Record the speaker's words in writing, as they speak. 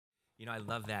I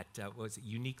love that. What was it?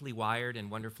 Uniquely wired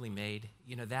and wonderfully made.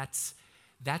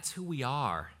 That's who we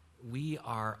are. We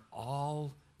are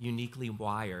all uniquely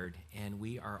wired, and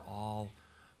we are all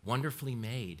wonderfully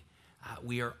made.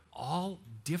 We are all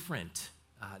different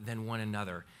than one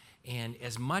another. And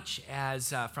as much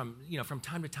as from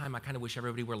time to time, I kind of wish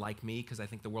everybody were like me, because I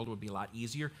think the world would be a lot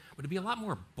easier, but it'd be a lot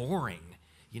more boring.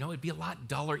 It'd be a lot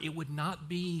duller. It would not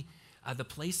be the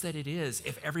place that it is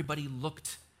if everybody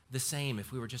looked the same,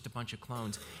 if we were just a bunch of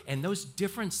clones. And those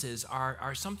differences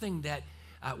are something that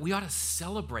we ought to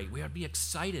celebrate. We ought to be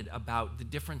excited about the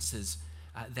differences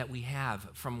that we have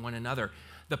from one another.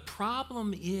 The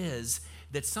problem is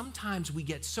that sometimes we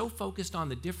get so focused on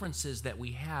the differences that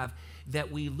we have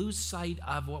that we lose sight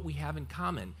of what we have in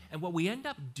common. And what we end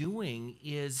up doing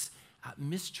is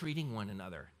mistreating one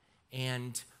another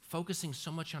and focusing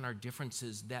so much on our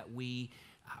differences that we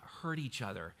hurt each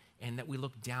other and that we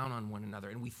look down on one another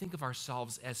and we think of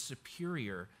ourselves as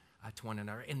superior to one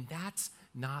another. And that's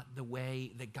not the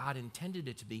way that God intended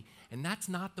it to be. And that's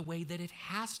not the way that it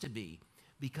has to be,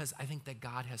 because I think that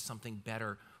God has something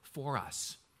better for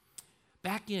us.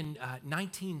 Back in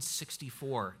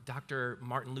 1964, Dr.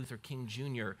 Martin Luther King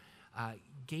Jr.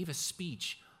 Gave a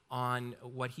speech on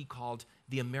what he called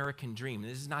the American Dream.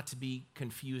 This is not to be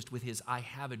confused with his I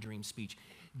Have a Dream speech.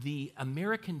 The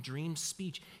American Dream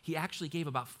speech, he actually gave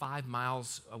about 5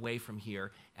 miles away from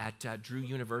here at Drew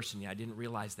University. I didn't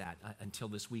realize that until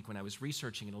this week when I was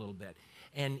researching it a little bit.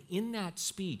 And in that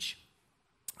speech,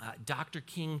 Dr.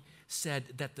 King said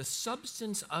that the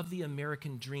substance of the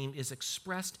American dream is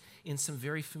expressed in some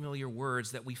very familiar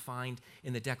words that we find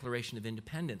in the Declaration of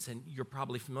Independence, and you're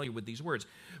probably familiar with these words.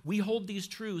 We hold these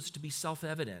truths to be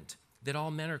self-evident, that all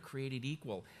men are created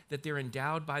equal, that they're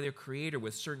endowed by their Creator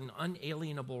with certain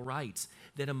unalienable rights,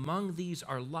 that among these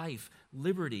are life,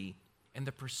 liberty, and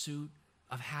the pursuit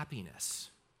of happiness.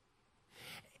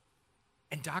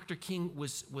 And Dr. King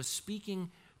was speaking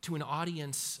to an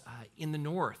audience in the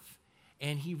North,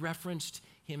 and he referenced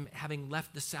him having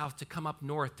left the South to come up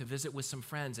north to visit with some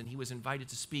friends, and he was invited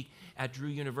to speak at Drew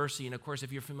University. And of course,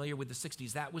 if you're familiar with the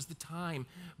 60s, that was the time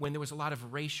when there was a lot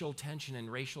of racial tension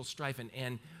and racial strife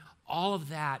and all of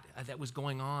that that was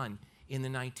going on in the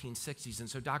 1960s. And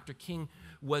so Dr. King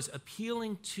was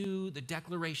appealing to the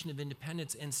Declaration of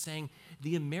Independence and saying,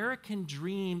 the American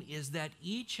dream is that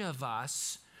each of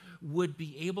us would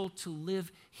be able to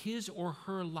live his or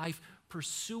her life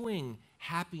pursuing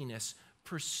happiness,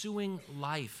 pursuing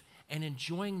life, and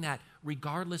enjoying that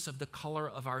regardless of the color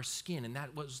of our skin. And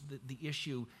that was the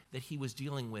issue that he was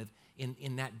dealing with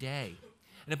in that day.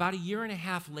 And about a year and a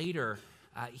half later,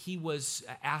 he was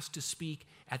asked to speak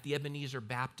at the Ebenezer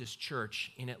Baptist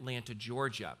Church in Atlanta,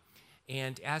 Georgia.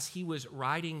 And as he was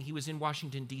riding, he was in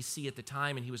Washington, D.C. at the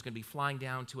time, and he was going to be flying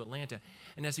down to Atlanta.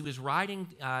 And as he was riding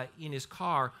in his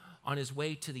car on his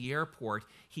way to the airport,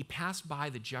 he passed by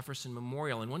the Jefferson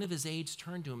Memorial, and one of his aides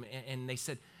turned to him and they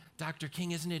said, Dr.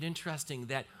 King, isn't it interesting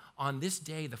that on this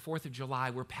day, the 4th of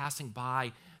July, we're passing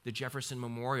by the Jefferson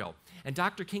Memorial? And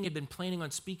Dr. King had been planning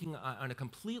on speaking on a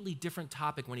completely different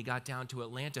topic when he got down to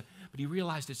Atlanta, but he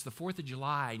realized it's the 4th of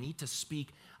July. I need to speak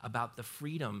about the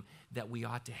freedom that we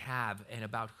ought to have and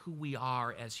about who we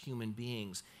are as human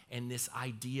beings and this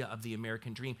idea of the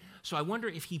American dream. So I wonder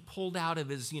if he pulled out of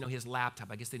his laptop.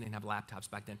 I guess they didn't have laptops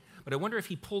back then, but I wonder if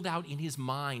he pulled out in his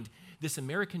mind this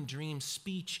American dream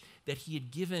speech that he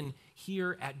had given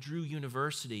here at Drew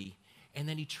University, and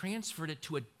then he transferred it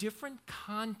to a different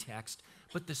context,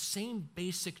 but the same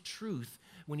basic truth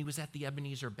when he was at the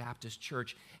Ebenezer Baptist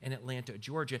Church in Atlanta,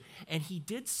 Georgia. And he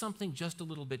did something just a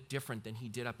little bit different than he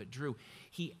did up at Drew.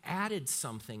 He added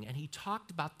something, and he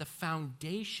talked about the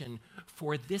foundation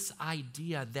for this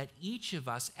idea that each of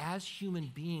us as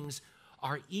human beings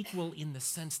are equal in the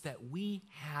sense that we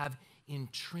have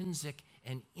intrinsic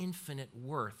and infinite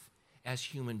worth as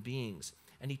human beings.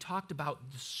 And he talked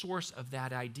about the source of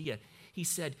that idea. He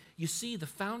said, you see, the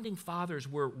founding fathers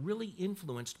were really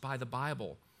influenced by the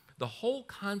Bible. The whole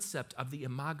concept of the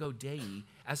imago Dei,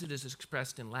 as it is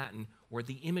expressed in Latin, or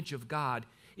the image of God,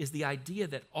 is the idea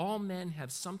that all men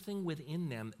have something within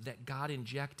them that God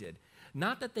injected.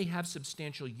 Not that they have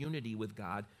substantial unity with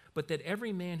God, but that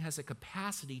every man has a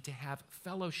capacity to have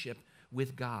fellowship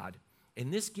with God.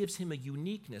 And this gives him a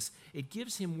uniqueness. It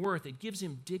gives him worth. It gives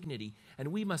him dignity. And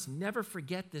we must never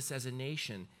forget this as a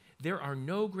nation. There are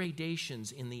no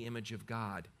gradations in the image of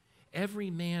God. Every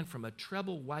man from a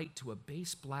treble white to a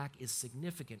bass black is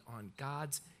significant on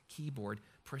God's keyboard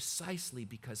precisely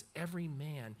because every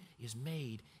man is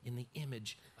made in the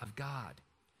image of God.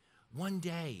 One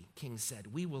day, King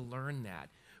said, we will learn that.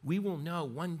 we will know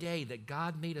one day that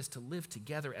God made us to live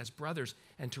together as brothers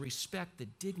and to respect the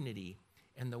dignity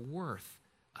and the worth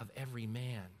of every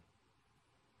man.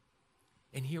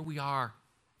 And here we are,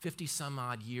 50 some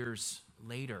odd years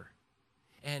later.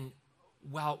 And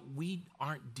while we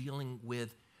aren't dealing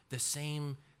with the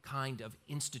same kind of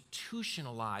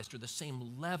institutionalized or the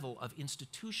same level of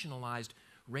institutionalized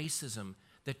racism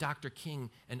that Dr. King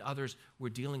and others were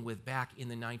dealing with back in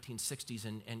the 1960s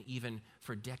and even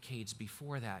for decades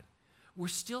before that, we're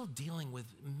still dealing with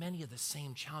many of the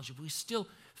same challenges. We still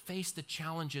face the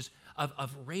challenges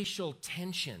of racial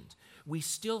tension. We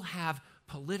still have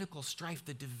political strife,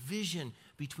 the division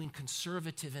between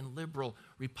conservative and liberal,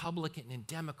 Republican and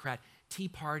Democrat, Tea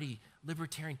Party,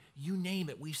 Libertarian, you name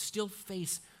it. We still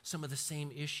face some of the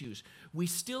same issues. We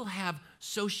still have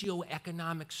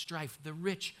socioeconomic strife, the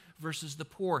rich versus the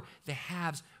poor, the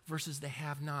haves versus the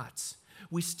have-nots.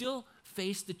 We still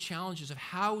face the challenges of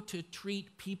how to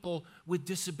treat people with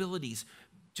disabilities.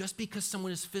 Just because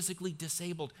someone is physically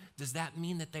disabled, does that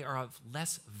mean that they are of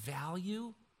less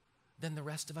value than the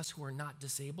rest of us who are not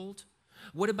disabled?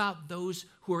 What about those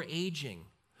who are aging?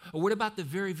 Or what about the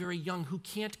very, very young who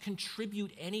can't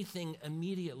contribute anything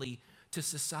immediately to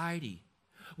society?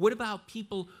 What about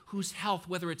people whose health,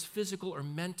 whether it's physical or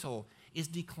mental, is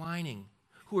declining,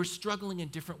 who are struggling in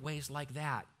different ways like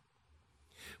that?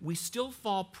 We still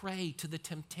fall prey to the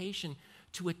temptation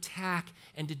to attack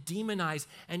and to demonize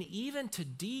and even to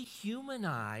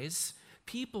dehumanize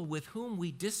people with whom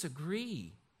we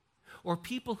disagree or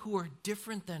people who are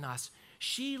different than us.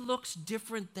 She looks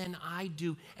different than I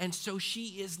do, and so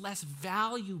she is less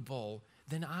valuable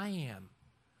than I am.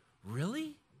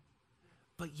 Really?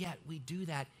 But yet we do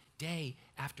that day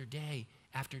after day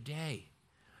after day.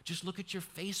 Just look at your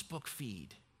Facebook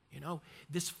feed. You know,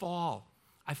 this fall,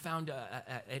 I found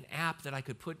an app that I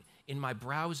could put in my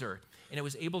browser, and it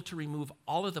was able to remove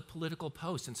all of the political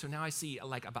posts. And so now I see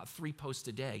like about 3 posts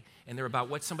a day, and they're about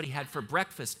what somebody had for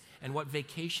breakfast and what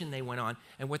vacation they went on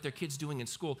and what their kids doing in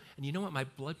school. And you know what? My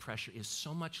blood pressure is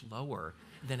so much lower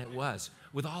than it was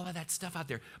with all of that stuff out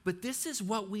there. But this is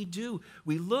what we do.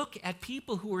 We look at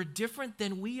people who are different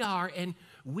than we are, and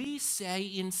we say,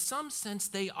 in some sense,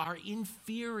 they are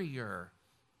inferior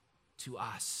to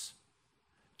us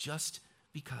just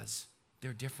because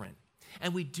they're different.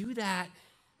 And we do that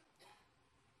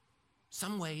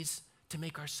some ways to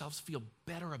make ourselves feel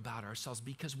better about ourselves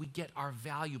because we get our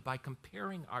value by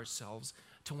comparing ourselves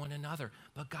to one another.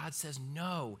 But God says,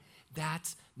 no,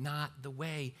 that's not the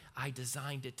way I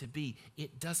designed it to be.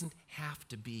 It doesn't have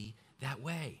to be that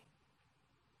way.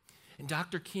 And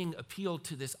Dr. King appealed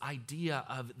to this idea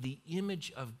of the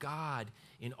image of God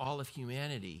in all of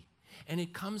humanity. And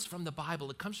it comes from the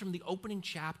Bible. It comes from the opening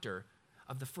chapter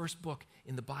of the first book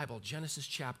in the Bible, Genesis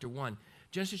chapter 1.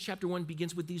 Genesis chapter 1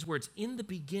 begins with these words: in the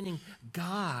beginning,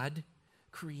 God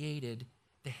created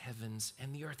the heavens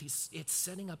and the earth. It's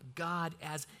setting up God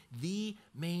as the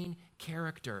main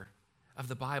character of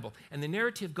the Bible. And the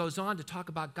narrative goes on to talk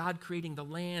about God creating the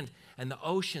land and the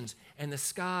oceans and the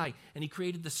sky. And he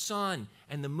created the sun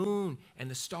and the moon and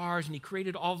the stars. And he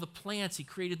created all the plants. He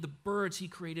created the birds. He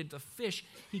created the fish.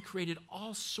 He created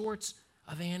all sorts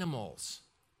of animals.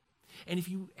 And if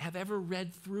you have ever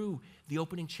read through the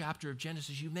opening chapter of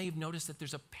Genesis, you may have noticed that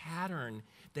there's a pattern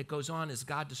that goes on as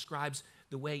God describes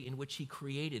the way in which he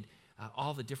created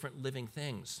all the different living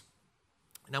things.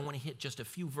 And I want to hit just a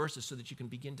few verses so that you can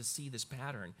begin to see this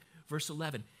pattern. Verse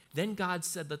 11, then God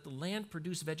said, let the land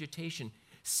produce vegetation,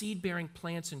 seed-bearing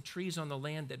plants and trees on the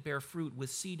land that bear fruit with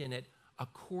seed in it,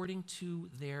 according to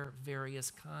their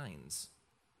various kinds.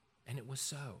 And it was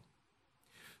so.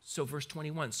 So verse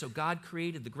 21, so God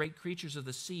created the great creatures of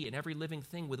the sea and every living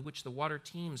thing with which the water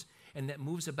teems and that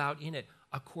moves about in it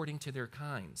according to their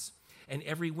kinds, and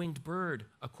every winged bird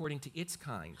according to its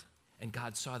kind. And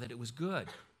God saw that it was good.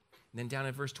 And then down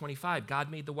in verse 25,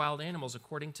 God made the wild animals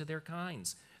according to their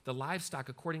kinds, the livestock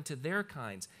according to their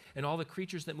kinds, and all the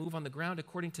creatures that move on the ground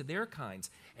according to their kinds.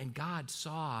 And God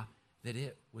saw that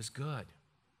it was good.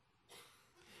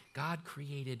 God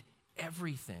created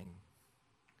everything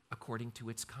according to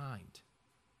its kind.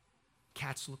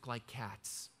 Cats look like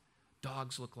cats.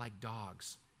 Dogs look like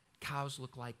dogs. Cows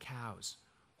look like cows.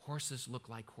 Horses look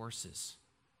like horses.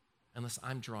 Unless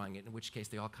I'm drawing it, in which case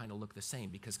they all kind of look the same,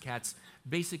 because cats,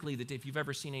 basically, if you've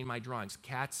ever seen any of my drawings,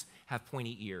 cats have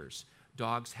pointy ears.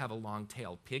 Dogs have a long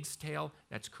tail. Pig's tail,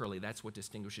 that's curly. That's what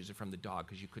distinguishes it from the dog,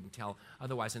 because you couldn't tell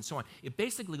otherwise, and so on. It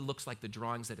basically looks like the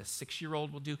drawings that a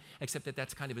 6-year-old will do, except that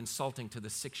that's kind of insulting to the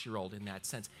 6-year-old in that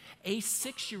sense. A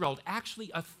 6-year-old,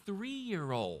 actually a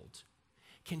 3-year-old,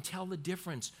 can tell the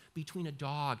difference between a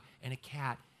dog and a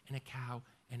cat and a cow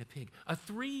and a pig. A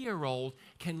 3-year-old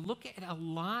can look at a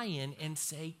lion and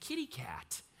say kitty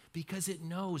cat because it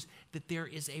knows that there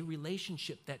is a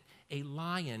relationship that a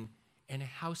lion and a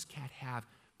house cat have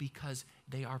because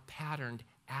they are patterned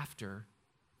after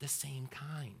the same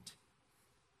kind.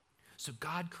 So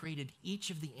God created each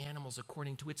of the animals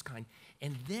according to its kind.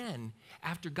 And then,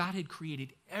 after God had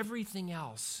created everything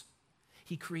else,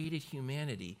 he created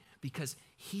humanity because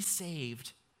he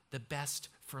saved the best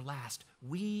for last.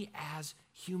 We as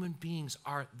human beings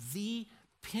are the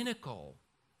pinnacle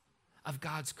of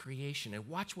God's creation. And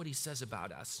watch what he says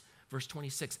about us. Verse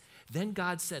 26, then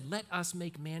God said, let us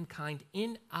make mankind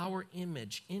in our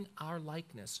image, in our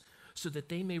likeness, so that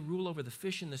they may rule over the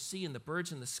fish in the sea and the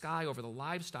birds in the sky, over the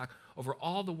livestock, over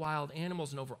all the wild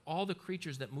animals, and over all the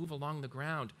creatures that move along the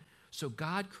ground. So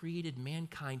God created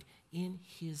mankind in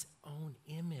his own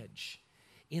image.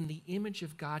 In the image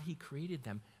of God, he created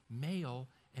them. Male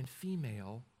and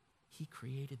female, he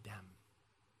created them.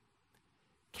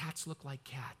 Cats look like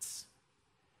cats.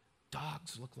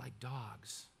 Dogs look like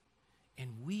dogs. And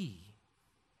we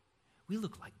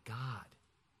look like God.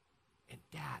 And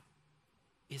that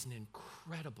is an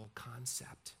incredible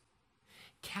concept.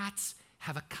 Cats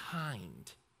have a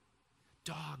kind.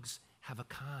 Dogs have a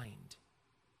kind.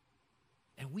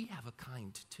 And we have a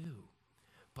kind too.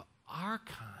 But our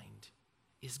kind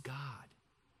is God.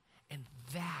 And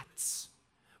that's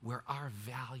where our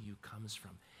value comes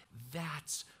from.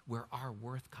 That's where our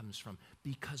worth comes from,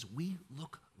 because we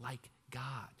look like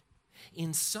God.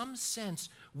 In some sense,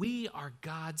 we are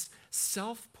God's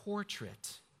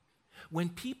self-portrait. When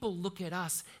people look at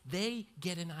us, they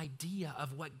get an idea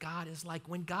of what God is like.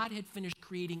 When God had finished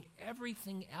creating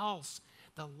everything else,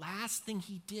 the last thing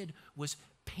he did was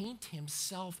paint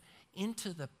himself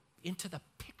into the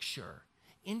picture,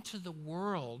 into the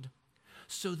world,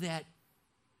 so that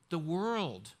the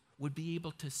world would be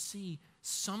able to see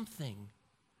something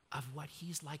of what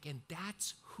he's like. And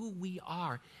that's who we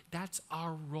are. That's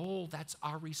our role. That's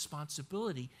our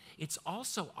responsibility. It's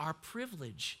also our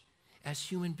privilege as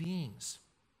human beings.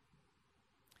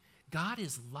 God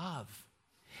is love.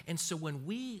 And so when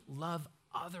we love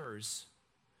others,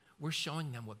 we're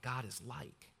showing them what God is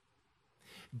like.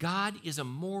 God is a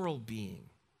moral being.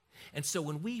 And so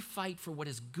when we fight for what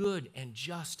is good and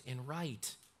just and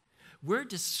right, we're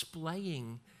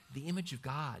displaying the image of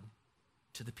God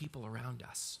to the people around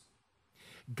us.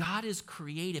 God is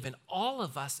creative, and all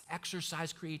of us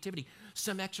exercise creativity.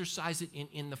 Some exercise it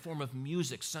in the form of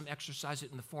music. Some exercise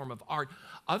it in the form of art.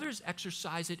 Others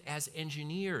exercise it as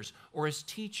engineers, or as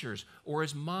teachers, or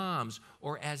as moms,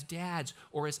 or as dads,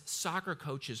 or as soccer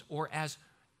coaches, or as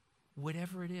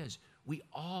whatever it is. We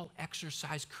all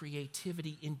exercise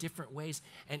creativity in different ways.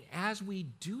 And as we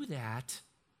do that,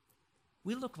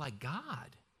 we look like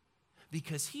God,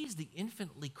 because he's the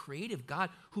infinitely creative God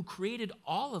who created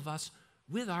all of us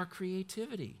with our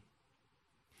creativity.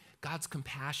 God's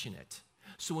compassionate.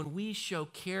 So when we show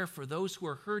care for those who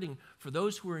are hurting, for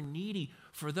those who are needy,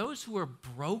 for those who are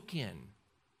broken,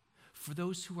 for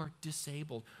those who are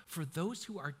disabled, for those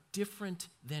who are different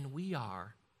than we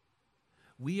are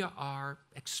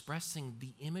expressing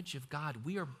the image of God.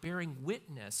 We are bearing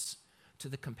witness to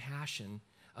the compassion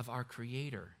of our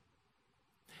Creator.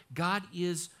 God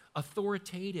is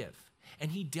authoritative,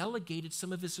 and he delegated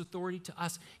some of his authority to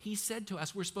us. He said to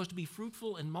us, we're supposed to be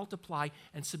fruitful and multiply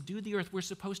and subdue the earth. We're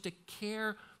supposed to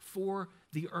care for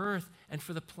the earth and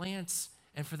for the plants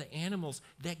and for the animals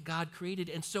that God created.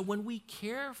 And so when we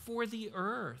care for the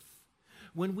earth,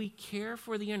 when we care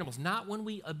for the animals, not when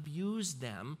we abuse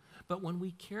them, but when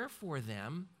we care for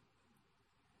them,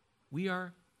 we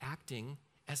are acting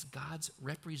as God's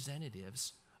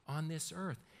representatives on this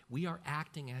earth. We are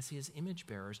acting as his image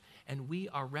bearers, and we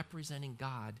are representing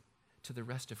God to the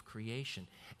rest of creation.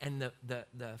 And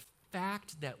the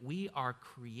fact that we are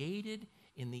created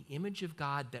in the image of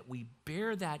God, that we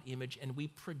bear that image and we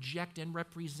project and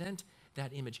represent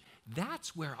that image,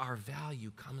 that's where our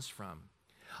value comes from.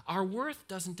 Our worth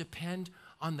doesn't depend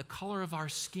on the color of our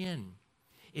skin.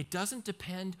 It doesn't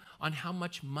depend on how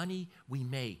much money we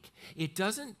make. It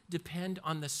doesn't depend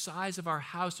on the size of our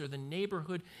house or the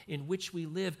neighborhood in which we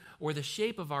live or the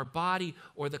shape of our body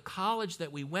or the college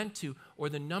that we went to or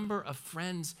the number of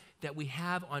friends that we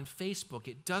have on Facebook.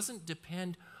 It doesn't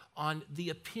depend on the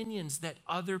opinions that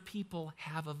other people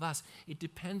have of us. It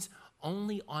depends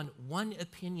only on one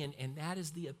opinion, and that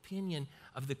is the opinion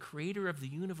of the Creator of the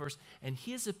universe. And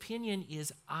his opinion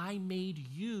is, I made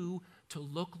you to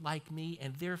look like me,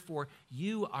 and therefore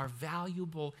you are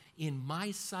valuable in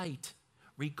my sight,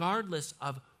 regardless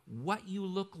of what you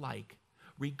look like,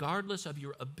 regardless of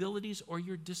your abilities or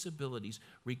your disabilities,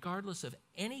 regardless of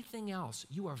anything else,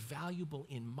 you are valuable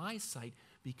in my sight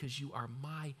because you are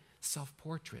my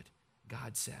self-portrait,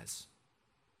 God says.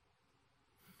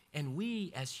 And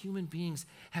we, as human beings,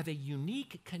 have a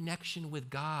unique connection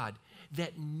with God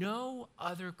that no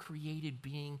other created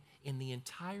being in the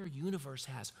entire universe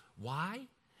has. Why?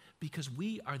 Because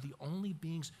we are the only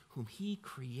beings whom he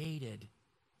created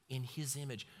in his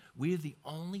image. We are the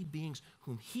only beings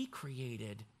whom he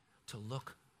created to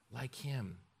look like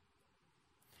him.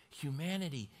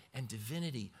 Humanity and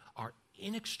divinity are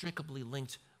inextricably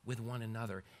linked with one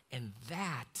another, and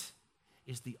that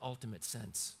is the ultimate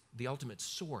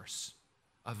source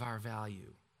of our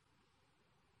value.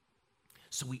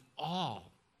 So we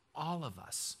all of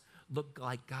us look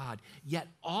like God, yet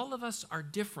all of us are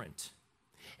different.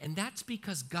 And that's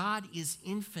because God is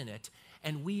infinite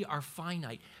and we are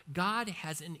finite. God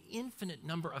has an infinite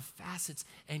number of facets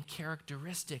and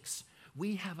characteristics.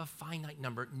 We have a finite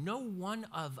number. No one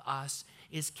of us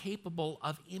is capable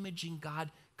of imaging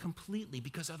God completely,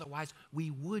 because otherwise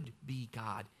we would be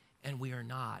God, and we are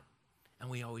not. And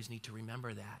we always need to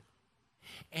remember that.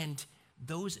 And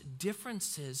those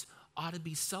differences ought to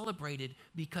be celebrated,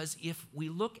 because if we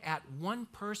look at one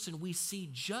person, we see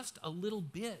just a little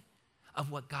bit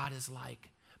of what God is like.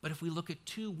 But if we look at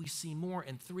two, we see more,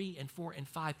 and three, and four, and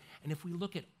five. And if we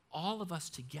look at all of us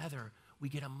together, we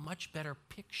get a much better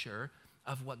picture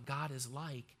of what God is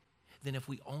like than if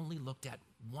we only looked at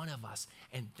one of us.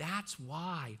 And that's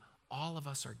why all of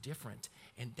us are different.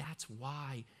 And that's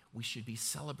why we should be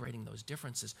celebrating those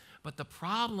differences. But the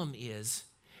problem is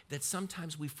that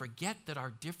sometimes we forget that our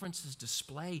differences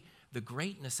display the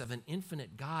greatness of an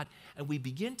infinite God, and we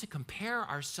begin to compare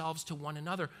ourselves to one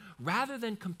another rather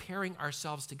than comparing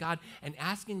ourselves to God and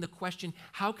asking the question,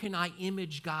 how can I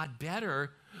image God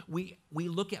better? We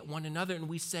look at one another and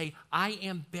we say, I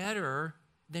am better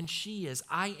than she is.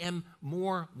 I am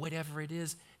more whatever it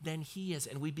is than he is.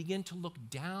 And we begin to look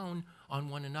down on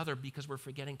one another because we're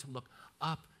forgetting to look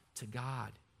up to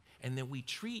God. And then we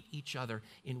treat each other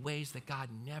in ways that God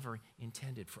never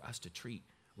intended for us to treat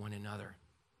one another.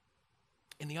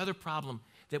 And the other problem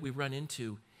that we run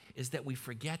into is that we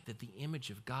forget that the image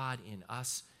of God in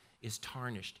us is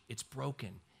tarnished, it's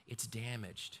broken, it's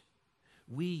damaged.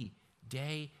 We,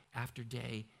 day after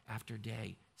day after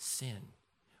day, sin.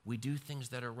 We do things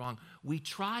that are wrong. We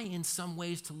try in some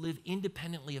ways to live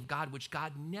independently of God, which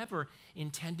God never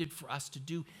intended for us to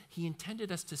do. He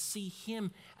intended us to see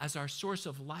him as our source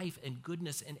of life and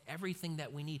goodness and everything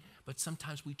that we need. But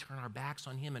sometimes we turn our backs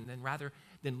on him, and then rather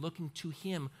than looking to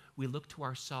him, we look to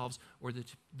ourselves or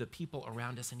the people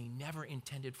around us, and he never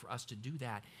intended for us to do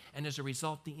that. And as a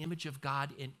result, the image of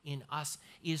God in us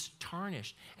is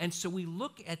tarnished. And so we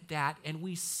look at that and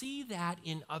we see that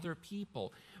in other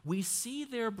people. We see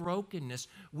their brokenness,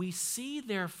 we see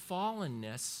their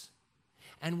fallenness,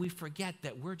 and we forget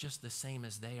that we're just the same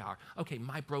as they are. Okay,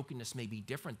 my brokenness may be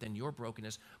different than your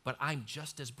brokenness, but I'm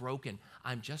just as broken,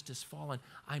 I'm just as fallen,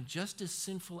 I'm just as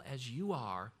sinful as you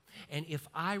are. And if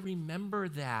I remember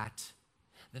that,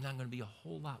 then I'm going to be a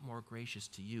whole lot more gracious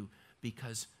to you,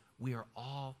 because we are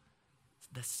all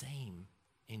the same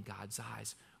in God's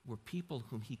eyes. We're people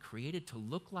whom he created to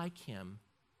look like him.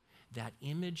 That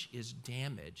image is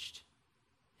damaged,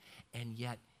 and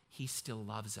yet he still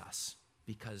loves us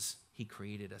because he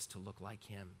created us to look like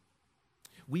him.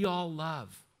 We all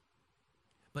love,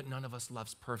 but none of us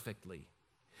loves perfectly.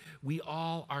 We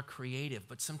all are creative,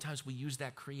 but sometimes we use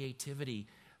that creativity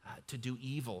to do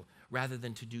evil rather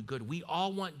than to do good. We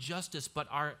all want justice, but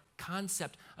our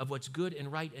concept of what's good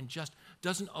and right and just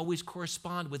doesn't always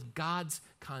correspond with God's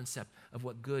concept of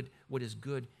what is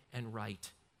good and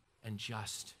right and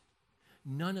just.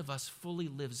 None of us fully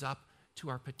lives up to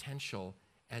our potential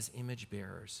as image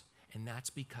bearers, and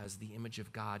that's because the image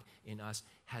of God in us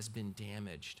has been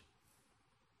damaged.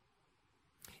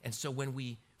 And so when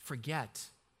we forget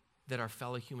that our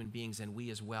fellow human beings, and we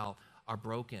as well, are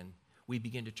broken, we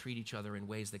begin to treat each other in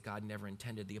ways that God never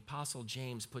intended. The Apostle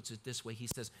James puts it this way. He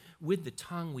says, with the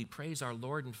tongue we praise our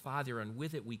Lord and Father, and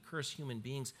with it we curse human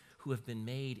beings who have been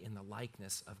made in the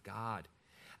likeness of God.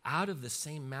 Out of the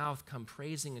same mouth come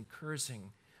praising and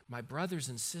cursing. My brothers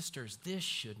and sisters, this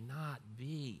should not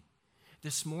be.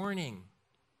 This morning,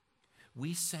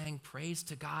 we sang praise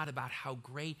to God about how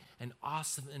great and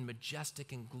awesome and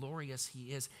majestic and glorious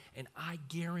he is. And I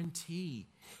guarantee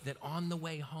that on the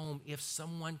way home, if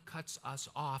someone cuts us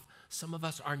off, some of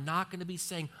us are not going to be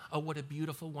saying, oh, what a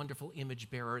beautiful, wonderful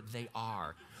image bearer they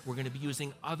are. We're going to be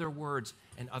using other words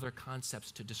and other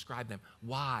concepts to describe them.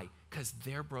 Why? Because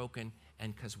they're broken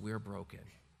and because we're broken.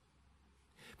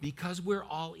 Because we're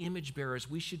all image bearers,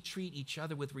 we should treat each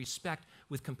other with respect,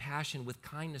 with compassion, with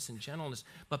kindness and gentleness.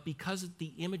 But because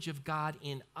the image of God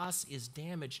in us is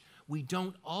damaged, we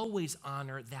don't always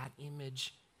honor that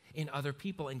image in other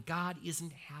people. And God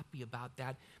isn't happy about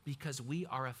that because we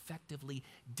are effectively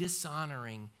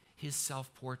dishonoring his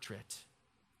self-portrait.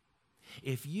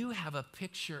 If you have a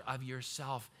picture of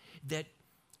yourself that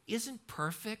isn't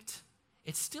perfect,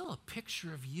 it's still a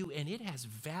picture of you, and it has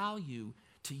value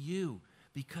to you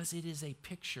because it is a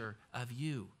picture of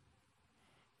you.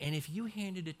 And if you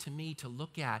handed it to me to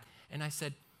look at, and I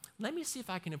said, let me see if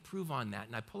I can improve on that,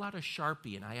 and I pull out a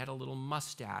Sharpie and I add a little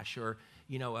mustache or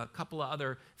a couple of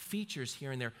other features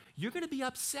here and there, you're going to be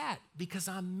upset because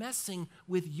I'm messing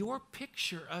with your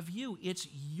picture of you. It's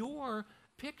your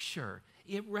picture.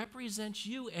 It represents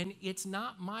you, and it's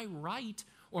not my right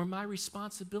or my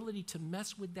responsibility to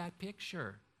mess with that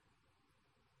picture.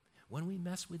 When we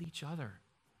mess with each other,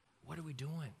 what are we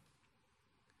doing?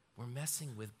 We're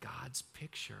messing with God's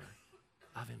picture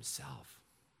of himself.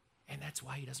 And that's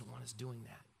why he doesn't want us doing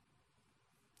that.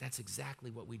 That's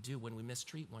exactly what we do when we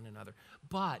mistreat one another.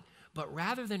 But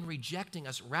rather than rejecting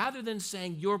us, rather than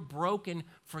saying, you're broken,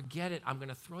 forget it, I'm going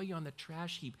to throw you on the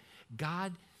trash heap,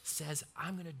 God says,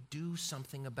 I'm going to do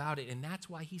something about it. And that's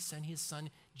why he sent his son,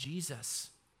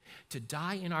 Jesus, to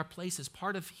die in our place as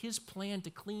part of his plan to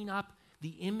clean up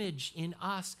the image in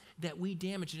us that we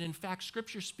damaged. And in fact,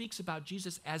 Scripture speaks about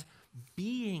Jesus as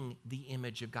being the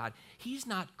image of God. He's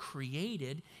not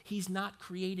created. He's not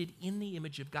created in the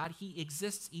image of God. He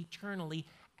exists eternally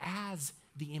as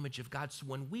the image of God. So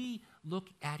when we look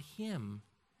at him,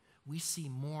 we see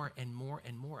more and more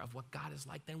and more of what God is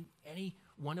like than any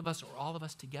one of us or all of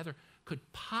us together could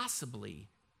possibly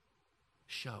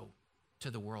show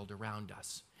to the world around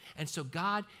us. And so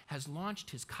God has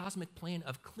launched his cosmic plan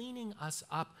of cleaning us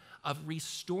up, of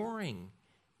restoring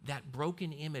that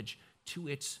broken image to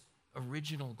its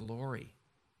original glory.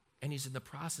 And he's in the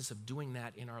process of doing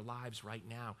that in our lives right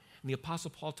now. And the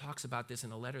Apostle Paul talks about this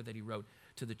in a letter that he wrote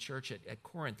to the church at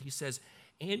Corinth. He says,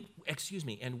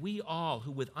 and we all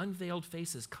who with unveiled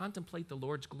faces contemplate the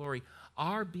Lord's glory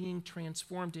are being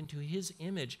transformed into his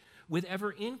image with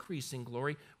ever increasing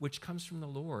glory, which comes from the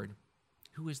Lord,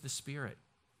 who is the Spirit.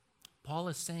 Paul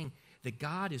is saying that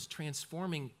God is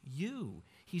transforming you.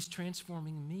 He's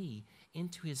transforming me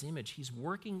into his image. He's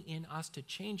working in us to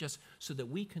change us so that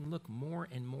we can look more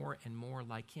and more and more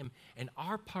like him. And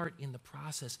our part in the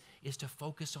process is to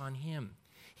focus on him.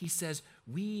 He says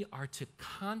we are to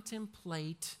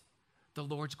contemplate the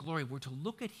Lord's glory. We're to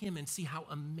look at him and see how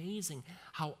amazing,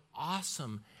 how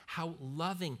awesome, how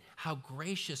loving, how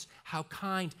gracious, how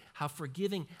kind, how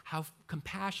forgiving, how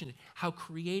compassionate, how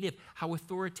creative, how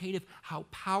authoritative, how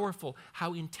powerful,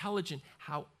 how intelligent,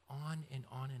 how on and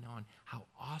on and on, how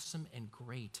awesome and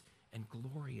great and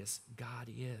glorious God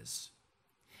is.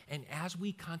 And as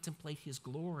we contemplate his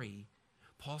glory,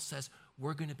 Paul says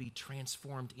we're going to be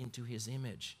transformed into his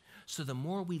image. So the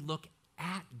more we look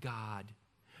at God,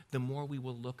 the more we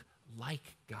will look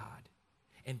like God.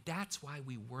 And that's why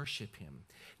we worship him.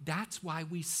 That's why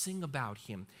we sing about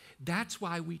him. That's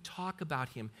why we talk about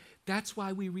him. That's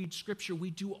why we read Scripture. We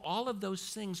do all of those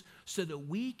things so that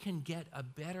we can get a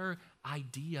better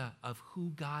idea of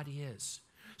who God is.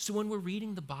 So when we're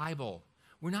reading the Bible,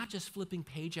 we're not just flipping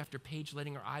page after page,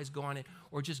 letting our eyes go on it,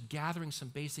 or just gathering some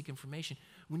basic information.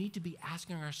 We need to be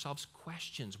asking ourselves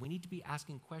questions. We need to be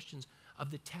asking questions of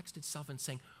the text itself and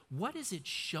saying, what is it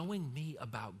showing me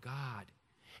about God?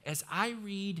 As I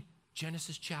read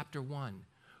Genesis chapter 1,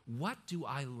 what do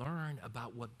I learn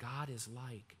about what God is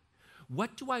like?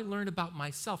 What do I learn about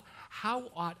myself?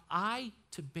 How ought I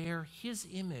to bear his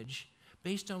image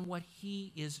based on what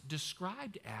he is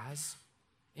described as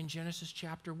in Genesis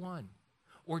chapter 1,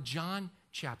 or John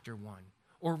chapter 1,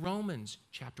 or Romans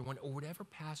chapter 1, or whatever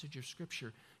passage of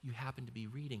Scripture you happen to be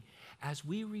reading? As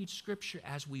we read Scripture,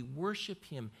 as we worship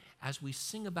him, as we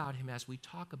sing about him, as we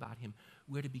talk about him,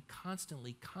 we're to be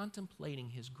constantly contemplating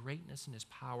his greatness and his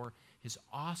power, his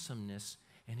awesomeness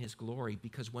and his glory,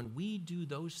 because when we do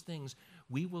those things,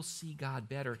 we will see God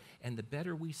better, and the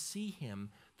better we see him,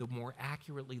 the more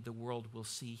accurately the world will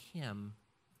see him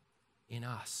in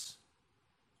us.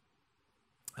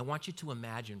 I want you to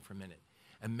imagine for a minute.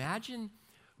 Imagine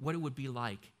what it would be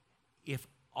like if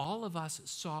all of us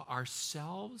saw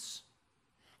ourselves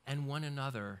and one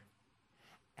another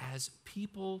as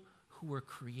people who were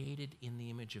created in the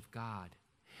image of God,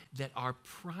 that our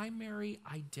primary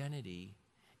identity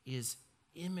is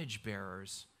image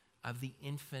bearers of the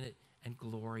infinite and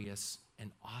glorious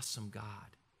and awesome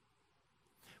God.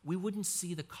 We wouldn't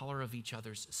see the color of each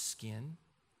other's skin.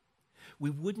 We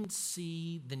wouldn't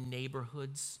see the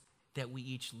neighborhoods that we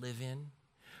each live in.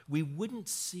 We wouldn't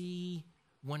see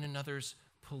one another's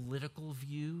political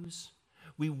views.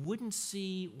 We wouldn't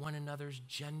see one another's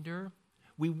gender.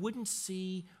 We wouldn't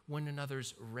see one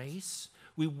another's race.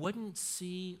 We wouldn't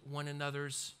see one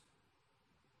another's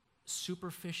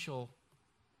superficial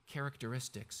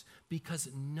characteristics, because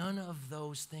none of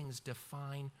those things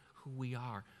define who we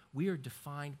are. We are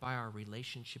defined by our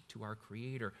relationship to our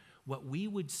Creator. What we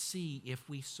would see if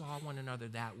we saw one another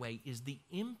that way is the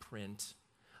imprint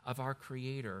of our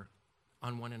Creator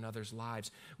on one another's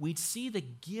lives. We'd see the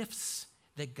gifts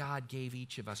that God gave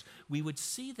each of us. We would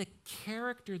see the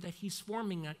character that He's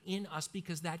forming in us,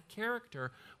 because that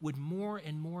character would more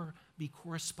and more be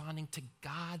corresponding to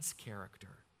God's character.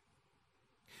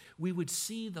 We would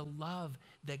see the love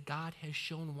that God has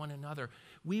shown one another.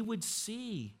 We would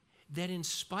see that in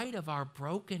spite of our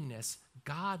brokenness,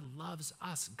 God loves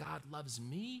us. God loves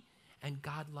me, and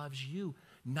God loves you.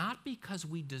 Not because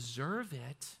we deserve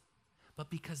it, but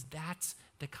because that's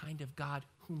the kind of God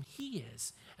whom He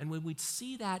is. And when we'd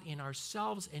see that in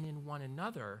ourselves and in one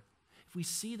another, if we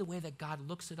see the way that God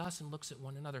looks at us and looks at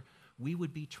one another, we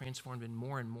would be transformed, and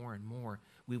more and more and more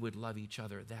we would love each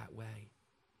other that way.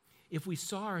 If we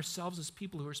saw ourselves as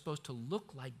people who are supposed to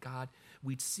look like God,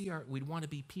 we'd want to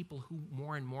be people who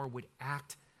more and more would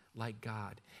act like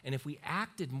God. And if we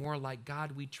acted more like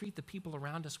God, we'd treat the people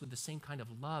around us with the same kind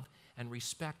of love and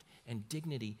respect and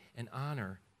dignity and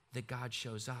honor that God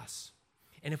shows us.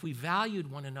 And if we valued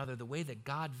one another the way that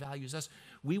God values us,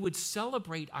 we would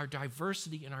celebrate our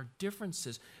diversity and our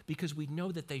differences, because we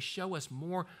know that they show us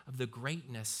more of the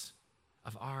greatness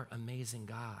of our amazing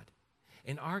God.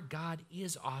 And our God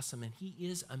is awesome, and He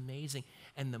is amazing.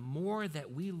 And the more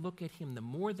that we look at Him, the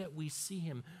more that we see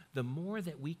Him, the more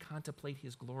that we contemplate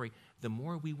His glory, the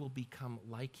more we will become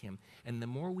like Him. And the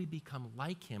more we become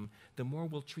like Him, the more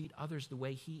we'll treat others the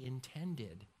way He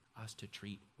intended us to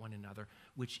treat one another,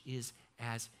 which is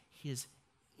as His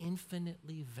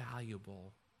infinitely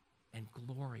valuable and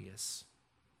glorious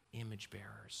image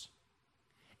bearers.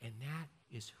 And that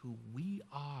is who we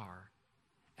are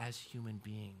as human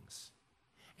beings.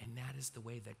 And that is the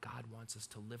way that God wants us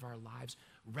to live our lives,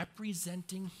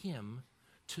 representing Him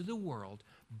to the world,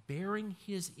 bearing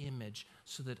His image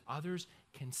so that others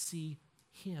can see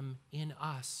Him in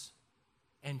us,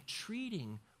 and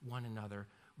treating one another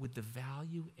with the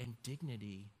value and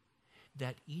dignity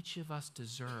that each of us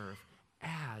deserve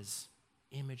as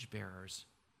image bearers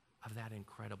of that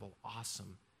incredible,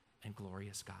 awesome, and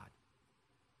glorious God.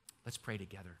 Let's pray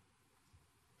together.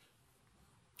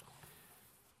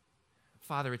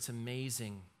 Father, it's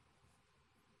amazing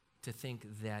to think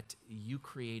that You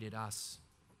created us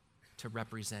to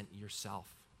represent Yourself,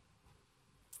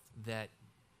 that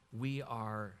we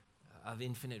are of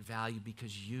infinite value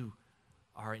because You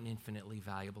are an infinitely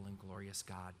valuable and glorious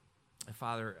God. And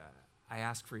Father, I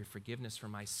ask for Your forgiveness for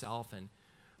myself and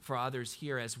for others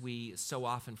here, as we so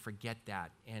often forget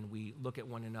that, and we look at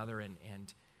one another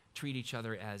and treat each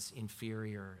other as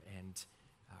inferior, and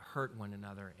hurt one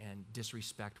another and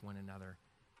disrespect one another,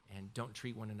 and don't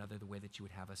treat one another the way that You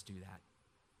would have us do that.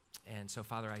 And so,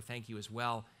 Father, I thank You as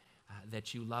well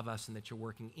that You love us and that You're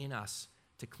working in us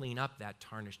to clean up that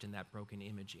tarnished and that broken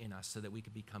image in us, so that we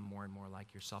could become more and more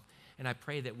like Yourself. And I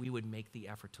pray that we would make the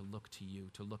effort to look to You,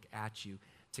 to look at You,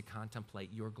 to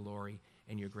contemplate Your glory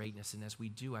and Your greatness. And as we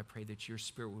do, I pray that Your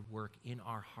Spirit would work in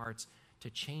our hearts to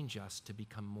change us to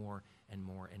become more and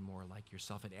more and more like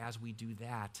Yourself. And as we do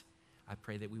that, I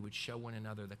pray that we would show one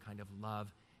another the kind of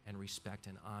love and respect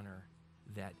and honor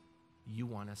that You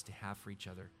want us to have for each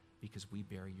other, because we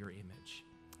bear Your image.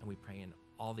 And we pray in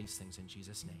all these things in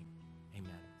Jesus' name.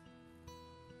 Amen.